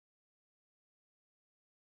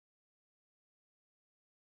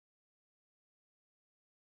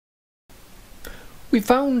We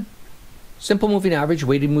found simple moving average,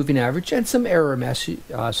 weighted moving average, and some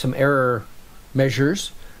error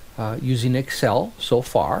measures using Excel so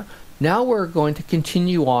far. Now we're going to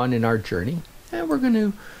continue on in our journey, and we're going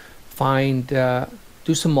to find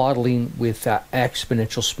do some modeling with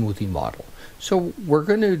exponential smoothing model. So we're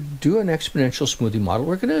going to do an exponential smoothing model.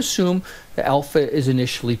 We're going to assume the alpha is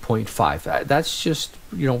initially 0.5. That's just,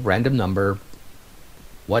 random number,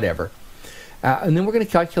 whatever. And then we're going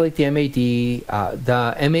to calculate the MAD,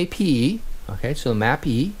 the MAPE, okay, so the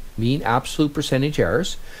MAPE, mean absolute percentage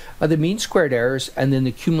errors, the mean squared errors, and then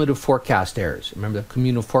the cumulative forecast errors. Remember, the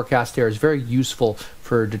cumulative forecast error is very useful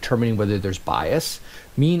for determining whether there's bias.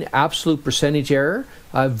 Mean absolute percentage error,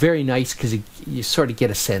 very nice because you sort of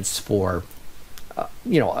get a sense for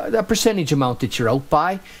the percentage amount that you're out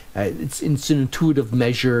by. It's an intuitive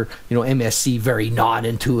measure. MSC, very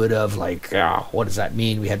non-intuitive, like, what does that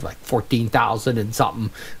mean? We had like 14,000 and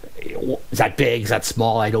something. Is that big? Is that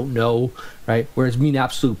small? I don't know, right? Whereas mean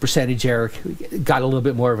absolute percentage error got a little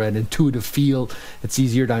bit more of an intuitive feel. It's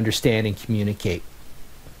easier to understand and communicate.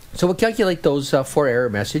 So we'll calculate those four error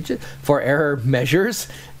measures,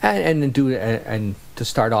 and then do and to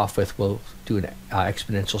start off with, we'll do an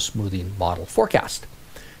exponential smoothing model forecast.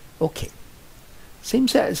 Okay, same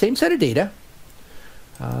set of data.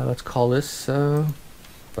 Let's call this, for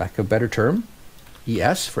lack of a better term,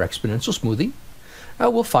 ES for exponential smoothing.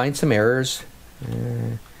 We'll find some errors,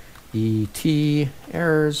 ET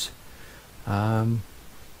errors, and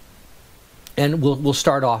we'll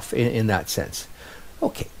start off in that sense.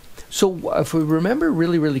 Okay. So if we remember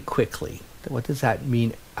really quickly, what does that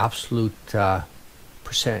mean? Absolute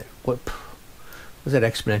percent. What does that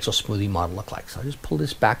exponential smoothing model look like? So I'll just pull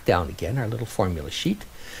this back down again, our little formula sheet,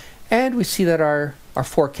 and we see that our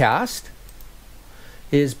forecast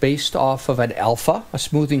is based off of an alpha, a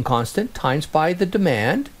smoothing constant, times by the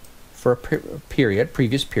demand for a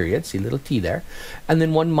previous period. See little t there, and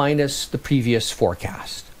then 1 minus the previous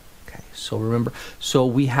forecast. Okay. So remember, so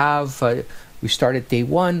we have we start at day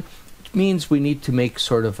 1. Means we need to make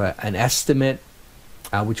sort of an estimate,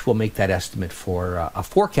 which will make that estimate for a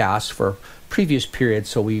forecast for previous period.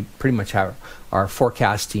 So we pretty much have our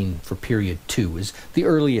forecasting for period 2 is the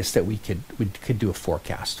earliest that we could do a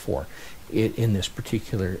forecast for in this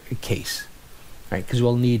particular case, right? Because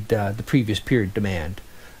we'll need the previous period demand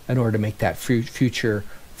in order to make that future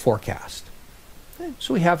forecast. Okay,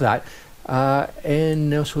 so we have that,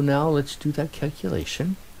 and so now let's do that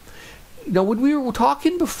calculation. Now, when we were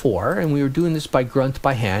talking before, and we were doing this by grunt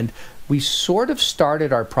by hand, we sort of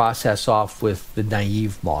started our process off with the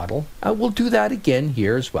naive model. We'll do that again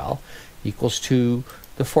here as well. Equals to,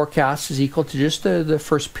 the forecast is equal to just the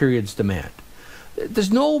first period's demand.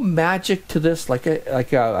 There's no magic to this, like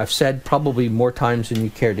I've said probably more times than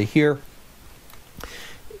you care to hear.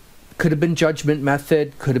 Could have been judgment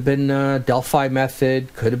method, could have been Delphi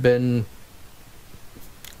method, could have been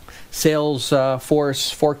sales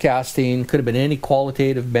force forecasting, could have been any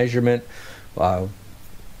qualitative measurement.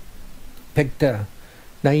 Picked a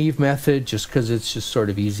naive method just because it's just sort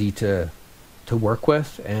of easy to work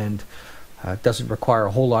with, and doesn't require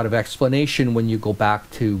a whole lot of explanation when you go back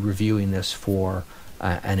to reviewing this for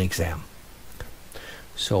an exam.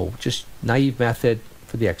 So just naive method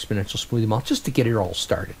for the exponential smoothing model, just to get it all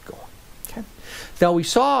started going. Okay. Now we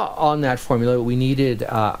saw on that formula we needed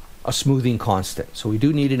a smoothing constant. So we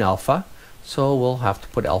do need an alpha. So we'll have to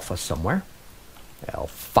put alpha somewhere.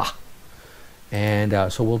 Alpha.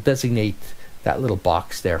 And so we'll designate that little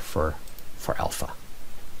box there for alpha,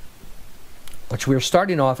 which we're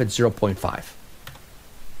starting off at 0.5.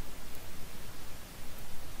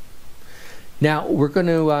 Now we're going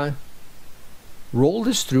to roll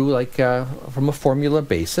this through like from a formula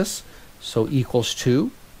basis. So equals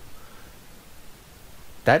to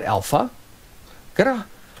that alpha.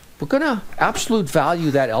 We're gonna absolute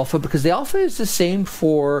value that alpha because the alpha is the same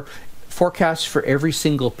for forecasts for every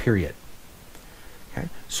single period. Okay,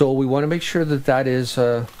 so we want to make sure that that is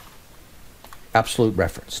absolute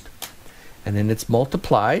referenced, and then it's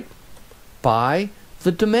multiplied by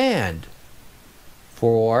the demand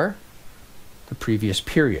for the previous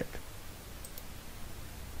period.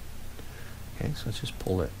 Okay, so let's just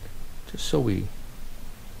pull it, just so we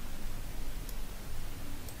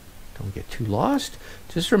don't get too lost.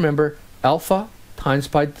 Just remember, alpha times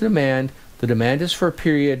by the demand. The demand is for a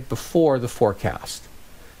period before the forecast.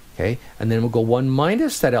 Okay, and then we'll go 1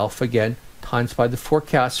 minus that alpha again, times by the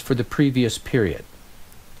forecast for the previous period.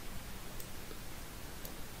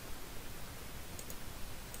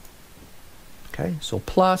 Okay, so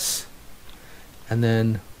plus, and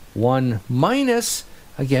then 1 minus,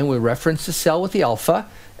 again, we reference the cell with the alpha.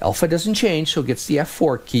 Alpha doesn't change, so it gets the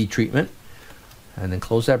F4 key treatment. and then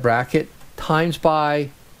close that bracket, times by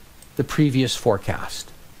the previous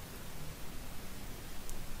forecast.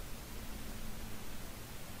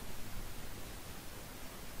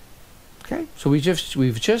 Okay, so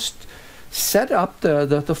we've just set up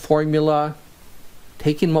the formula,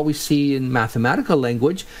 taken what we see in mathematical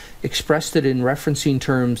language, expressed it in referencing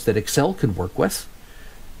terms that Excel could work with,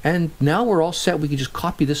 and now we're all set. We can just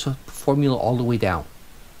copy this formula all the way down.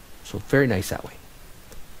 So very nice that way.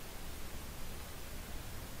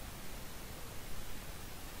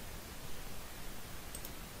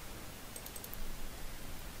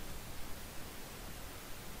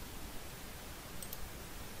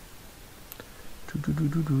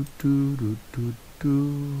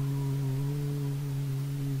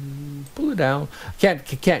 Pull it down.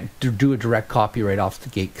 Can't do a direct copy right off the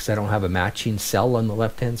gate because I don't have a matching cell on the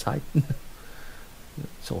left-hand side.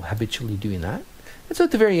 So habitually doing that. And so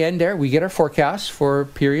at the very end there, we get our forecast for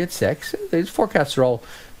period 6. These forecasts are all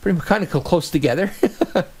pretty kind of close together.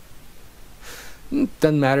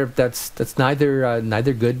 Doesn't matter if that's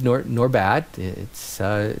neither good nor bad. It's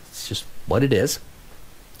just what it is.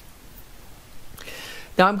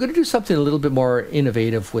 Now I'm going to do something a little bit more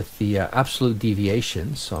innovative with the absolute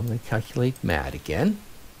deviation. So I'm going to calculate MAD again.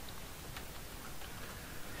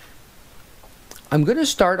 I'm going to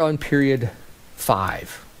start on period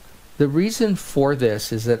 5. The reason for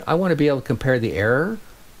this is that I want to be able to compare the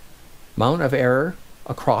amount of error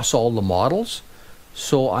across all the models.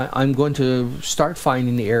 So I'm going to start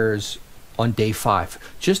finding the errors on day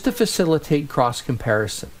 5, just to facilitate cross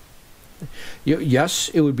comparison. Yes,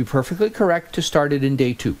 it would be perfectly correct to start it in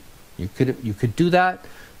day 2. You could do that.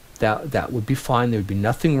 That would be fine. There would be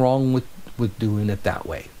nothing wrong with doing it that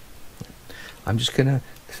way. I'm just gonna,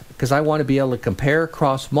 because I want to be able to compare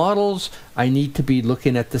across models, I need to be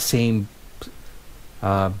looking at the same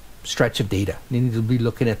stretch of data. I need to be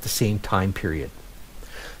looking at the same time period.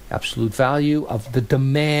 Absolute value of the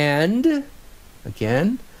demand,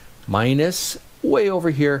 again, minus way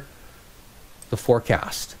over here the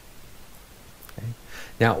forecast.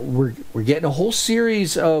 Now, we're getting a whole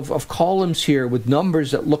series of columns here with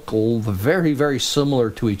numbers that look very, very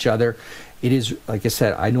similar to each other. It is, like I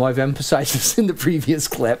said, I know I've emphasized this in the previous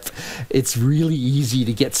clip. It's really easy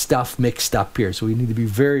to get stuff mixed up here, so we need to be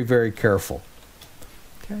very, very careful.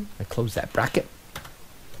 Okay, I close that bracket.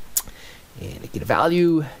 And I get a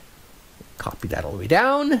value. Copy that all the way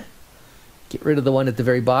down. Get rid of the one at the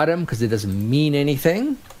very bottom because it doesn't mean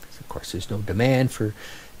anything. Of course, there's no demand for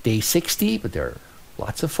day 60, but there are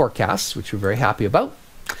lots of forecasts, which we're very happy about.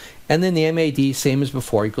 And then the MAD, same as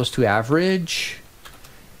before, equals to average.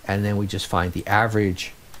 And then we just find the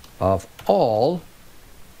average of all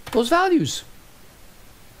those values.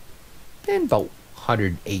 And about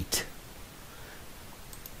 108.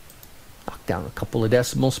 Knock down a couple of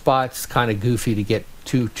decimal spots. Kind of goofy to get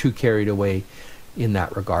too carried away in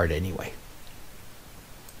that regard anyway.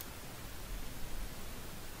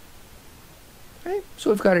 Right, so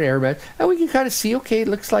we've got an error band, and we can kind of see, okay, it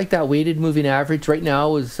looks like that weighted moving average right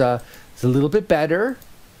now is a little bit better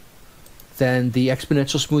than the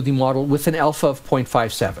exponential smoothing model with an alpha of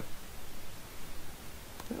 0.57.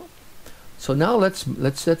 So now let's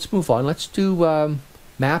move on. Let's do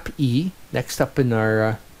map E next up in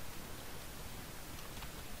our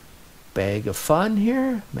bag of fun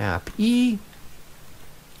here. Map E.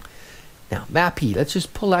 Now, map E, let's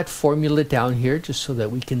just pull that formula down here just so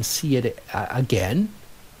that we can see it again.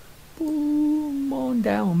 Boom, on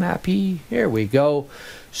down, map E. Here we go.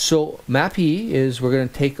 So, map E is we're going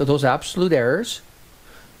to take those absolute errors,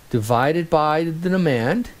 divided by the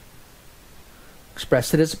demand,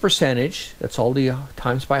 express it as a percentage. That's all the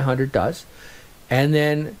times by 100 does. And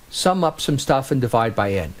then sum up some stuff and divide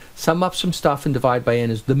by n. Sum up some stuff and divide by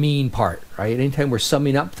n is the mean part, right? Anytime we're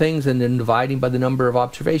summing up things and then dividing by the number of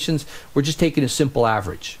observations, we're just taking a simple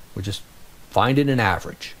average. We're just finding an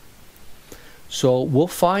average. So we'll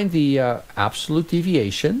find the absolute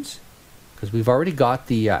deviations, because we've already got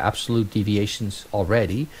the absolute deviations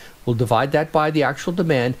already. We'll divide that by the actual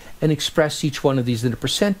demand and express each one of these in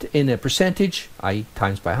a percentage, i.e.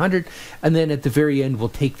 times by 100, and then at the very end we'll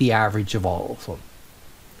take the average of all of them.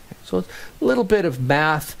 Okay, so it's a little bit of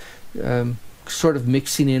math, sort of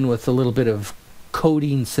mixing in with a little bit of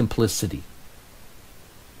coding simplicity.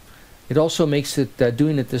 It also makes it,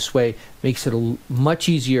 doing it this way, makes it much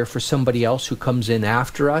easier for somebody else who comes in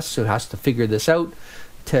after us, who has to figure this out,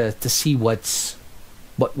 to see what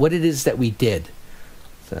it is that we did.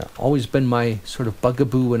 Always been my sort of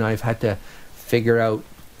bugaboo when I've had to figure out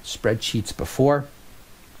spreadsheets before,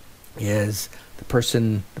 is the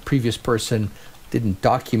previous person didn't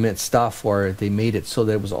document stuff, or they made it so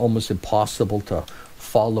that it was almost impossible to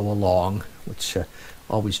follow along which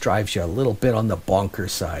always drives you a little bit on the bonker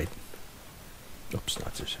side. Oops,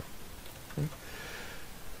 not so. Okay.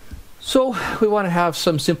 So we want to have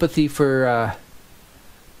some sympathy for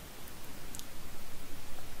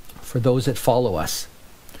those that follow us.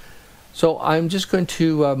 So I'm just going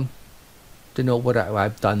to denote what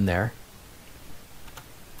I've done there.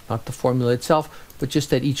 Not the formula itself, but just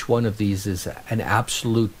that each one of these is an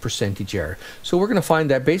absolute percentage error. So we're going to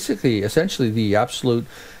find that basically, essentially, the absolute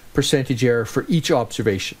percentage error for each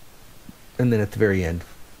observation. And then at the very end,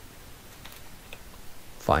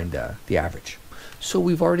 find the average. So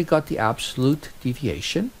we've already got the absolute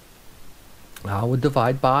deviation. Now we'll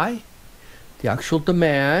divide by the actual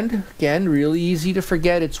demand. Again, really easy to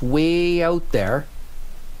forget. It's way out there.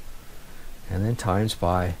 And then times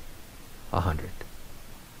by 100.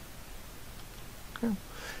 Okay. I'm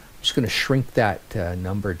just going to shrink that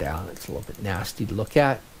number down. It's a little bit nasty to look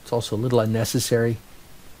at. It's also a little unnecessary.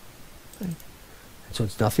 Okay. So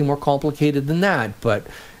it's nothing more complicated than that, but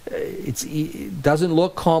it doesn't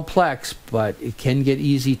look complex, but it can get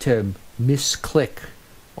easy to misclick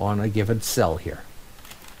on a given cell here.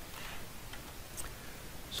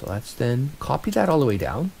 So let's then copy that all the way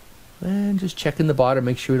down and just check in the bottom,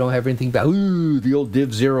 make sure we don't have anything bad. Ooh, the old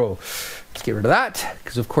div 0. Let's get rid of that,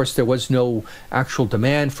 because of course there was no actual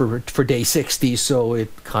demand for day 60, so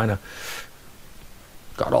it kind of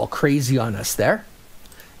got all crazy on us there.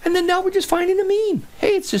 And then now we're just finding a mean.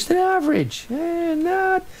 Hey, it's just an average.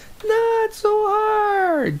 Not so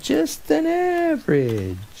hard, just an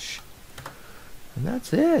average. And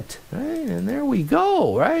that's it, right? And there we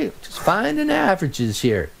go, right? Just finding averages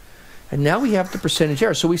here. And now we have the percentage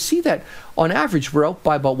error. So we see that on average, we're out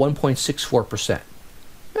by about 1.64%.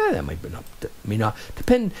 That might be not, may not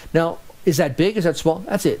depend. Now, is that big? Is that small?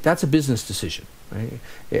 That's it. That's a business decision, right?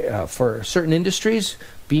 For certain industries,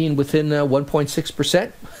 being within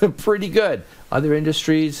 1.6%, pretty good. Other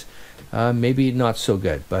industries, maybe not so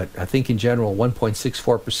good. But I think in general,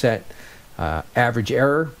 1.64% average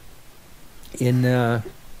error in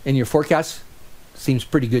your forecast seems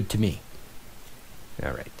pretty good to me.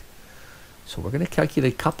 All right. So we're going to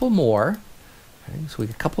calculate a couple more. Okay, so we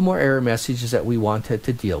got a couple more error messages that we wanted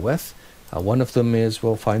to deal with. One of them is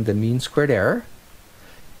we'll find the mean squared error.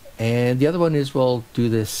 And the other one is we'll do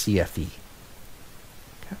the CFE.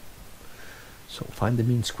 Okay. So we'll find the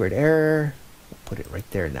mean squared error. We'll put it right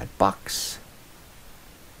there in that box.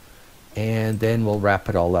 And then we'll wrap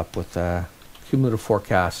it all up with cumulative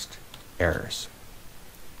forecast errors.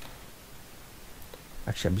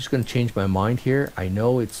 Actually, I'm just going to change my mind here. I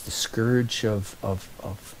know it's the scourge of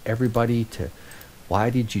everybody to, why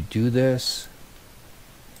did you do this?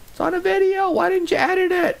 It's on a video. Why didn't you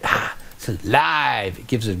edit it? It's live. It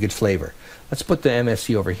gives it a good flavor. Let's put the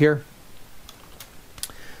MSE over here.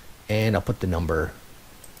 And I'll put the number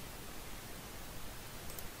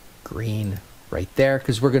green right there,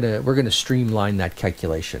 because we're gonna streamline that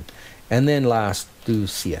calculation. And then last, do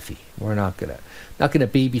CFE. We're not gonna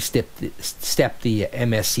baby step the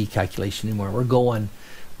MSE calculation anymore. We're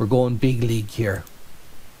going big league here.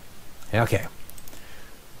 Okay.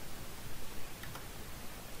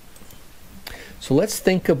 So let's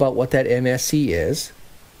think about what that MSE is.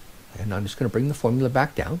 And I'm just going to bring the formula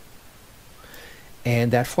back down.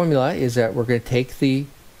 And that formula is that we're going to take the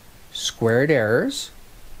squared errors.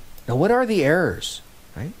 Now, what are the errors?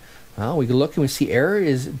 Right? Well, we can look and we see error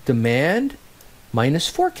is demand minus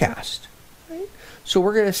forecast. Right? So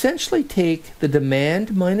we're going to essentially take the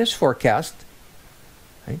demand minus forecast,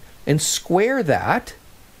 right, and square that,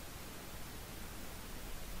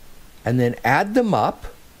 and then add them up,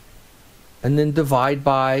 and then divide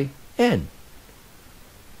by n.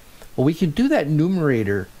 Well, we can do that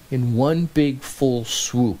numerator in one big full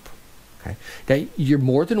swoop. Okay. Now, you're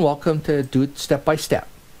more than welcome to do it step by step.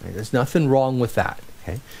 Right? There's nothing wrong with that.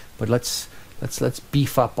 Okay. But let's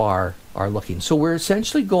beef up our looking. So we're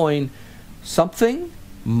essentially going something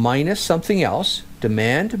minus something else,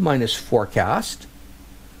 demand minus forecast,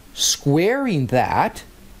 squaring that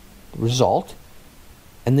result,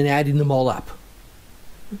 and then adding them all up.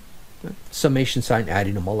 Summation sign,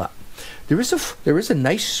 adding them all up. There is a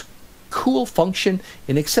nice cool function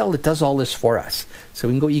in Excel that does all this for us. So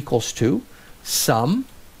we can go equals to sum.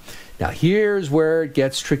 Now here's where it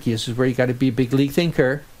gets tricky. This is where you got to be a big league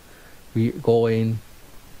thinker. We're going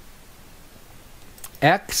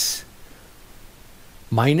x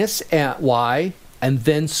minus y and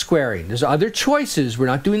then squaring. There's other choices. We're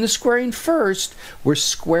not doing the squaring first. We're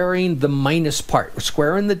squaring the minus part. We're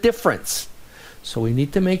squaring the difference. So we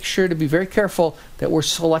need to make sure to be very careful that we're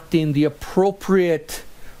selecting the appropriate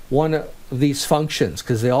one of these functions,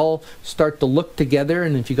 because they all start to look together,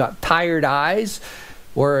 and if you got tired eyes,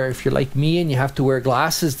 Or if you're like me and you have to wear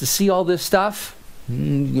glasses to see all this stuff,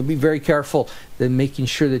 you'll be very careful in making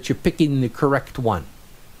sure that you're picking the correct one.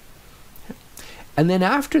 And then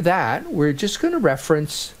after that, we're just going to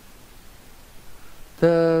reference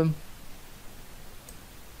the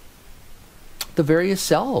various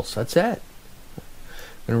cells. That's it.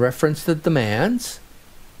 I'm going to reference the demands.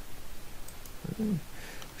 Control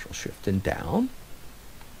Shift and down.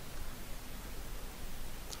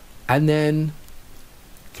 And then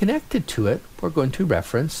connected to it, we're going to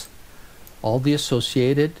reference all the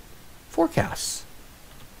associated forecasts,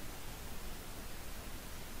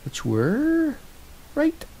 which were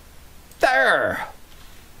right there.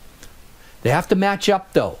 They have to match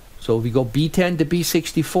up though. So if you go B10 to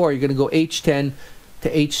B64, you're going to go H10 to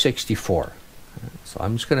H64. So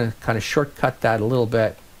I'm just going to kind of shortcut that a little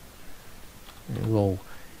bit. And we'll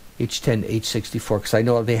H10 to H64 because I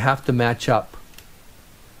know they have to match up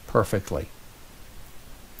perfectly.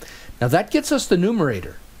 Now that gets us the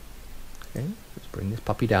numerator. Okay, let's bring this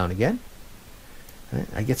puppy down again. Right,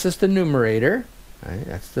 that gets us the numerator. Right,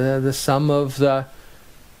 that's the sum of the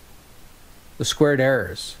squared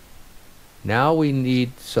errors. Now we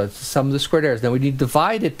need, so it's the sum of the squared errors. Now we need to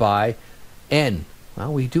divide it by n.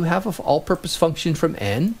 Well, we do have an all-purpose function from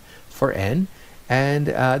n, for n, and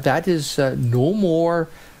that is no more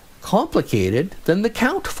complicated than the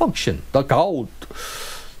count function. The count.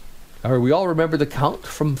 We all remember the count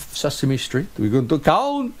from Sesame Street. We're going to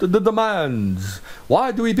count the demands.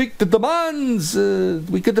 Why do we pick the demands?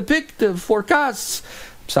 We could have picked the forecasts.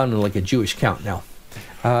 I'm sounding like a Jewish count now.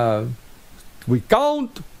 We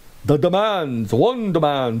count the demands. 1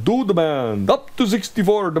 demand, 2 demand, up to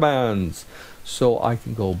 64 demands. So I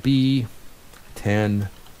can go B10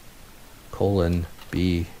 colon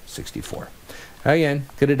B64. Again,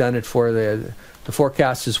 could have done it for the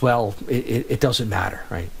forecast as well. It doesn't matter,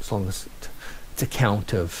 right? As long as it's a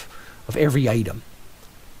count of every item.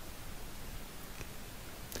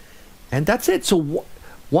 And that's it. So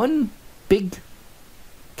one big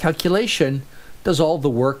calculation does all the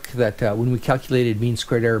work that when we calculated mean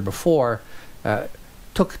squared error before,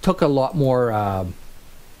 took a lot more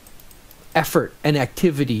effort and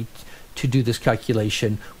activity to do this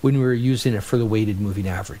calculation when we were using it for the weighted moving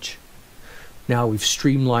average. Now we've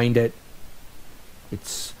streamlined it.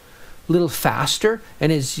 It's a little faster,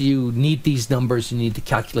 and as you need these numbers, you need to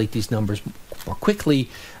calculate these numbers more quickly,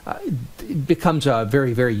 it becomes a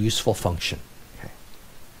very, very useful function. Okay.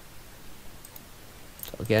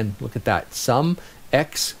 So again, look at that. Sum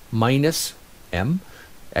x minus m,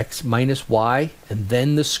 x minus y, and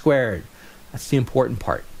then the squared. That's the important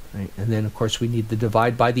part. Right? And then, of course, we need to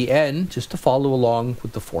divide by the n just to follow along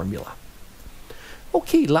with the formula.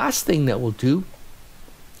 Okay, last thing that we'll do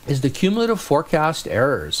is the cumulative forecast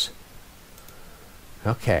errors.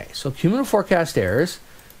 Okay, so cumulative forecast errors,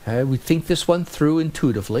 we think this one through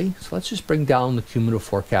intuitively. So let's just bring down the cumulative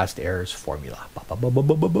forecast errors formula.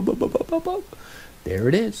 There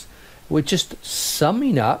it is. We're just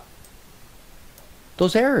summing up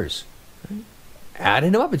those errors, right?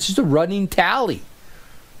 Adding them up. It's just a running tally.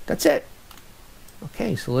 That's it.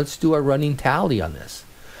 Okay, so let's do a running tally on this.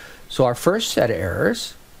 So our first set of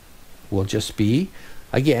errors will just be,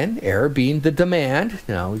 again, error being the demand.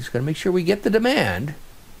 Now, we're just going to make sure we get the demand,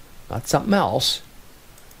 not something else.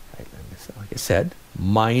 Right, like I said,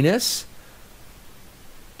 minus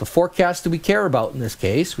the forecast that we care about in this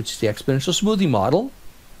case, which is the exponential smoothing model.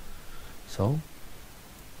 So,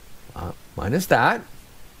 minus that.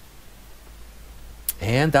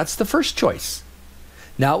 And that's the first choice.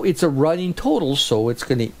 Now, it's a running total, so it's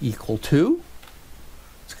going to equal to,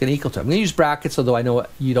 I'm going to use brackets, although I know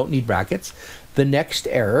you don't need brackets. The next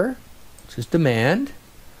error, which is demand,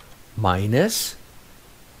 minus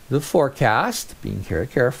the forecast, being very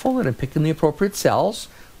careful, and I'm picking the appropriate cells,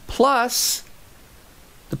 plus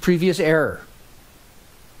the previous error.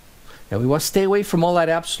 Now we want to stay away from all that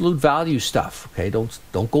absolute value stuff. Okay, don't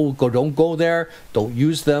go there. Don't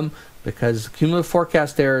use them, because cumulative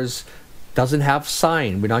forecast errors doesn't have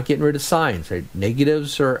sign. We're not getting rid of signs. Right?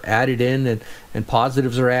 Negatives are added in and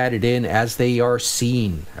positives are added in as they are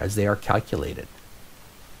seen, as they are calculated.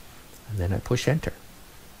 And then I push enter.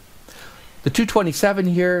 The 227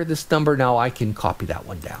 here, this number, now I can copy that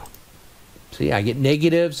one down. See, I get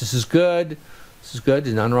negatives. This is good. This is good.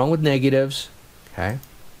 There's nothing wrong with negatives. Okay.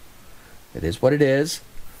 It is what it is.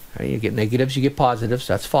 Right? You get negatives, you get positives.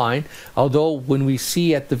 That's fine. Although when we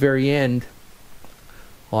see at the very end,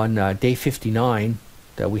 on day 59,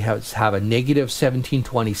 that we have a negative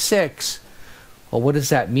 1726, well, what does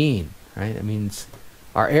that mean? Right? That means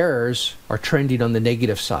our errors are trending on the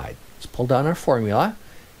negative side. Let's pull down our formula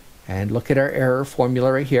and look at our error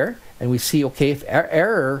formula right here. And we see, okay, if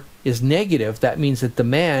error is negative, that means that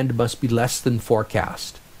demand must be less than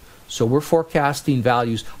forecast. So we're forecasting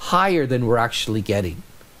values higher than we're actually getting.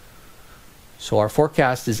 So our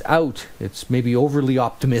forecast is out. It's maybe overly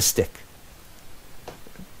optimistic.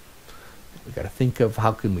 We've got to think of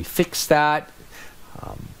how can we fix that.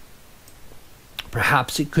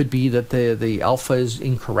 Perhaps it could be that the alpha is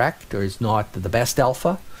incorrect or is not the best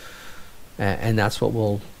alpha. And that's what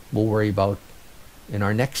we'll worry about in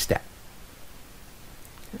our next step.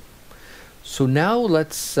 So now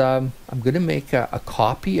let's, I'm going to make a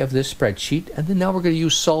copy of this spreadsheet, and then now we're going to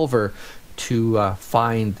use Solver to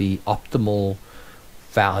find the optimal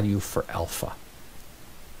value for alpha.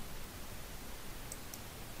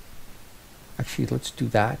 Actually, let's do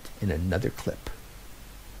that in another clip.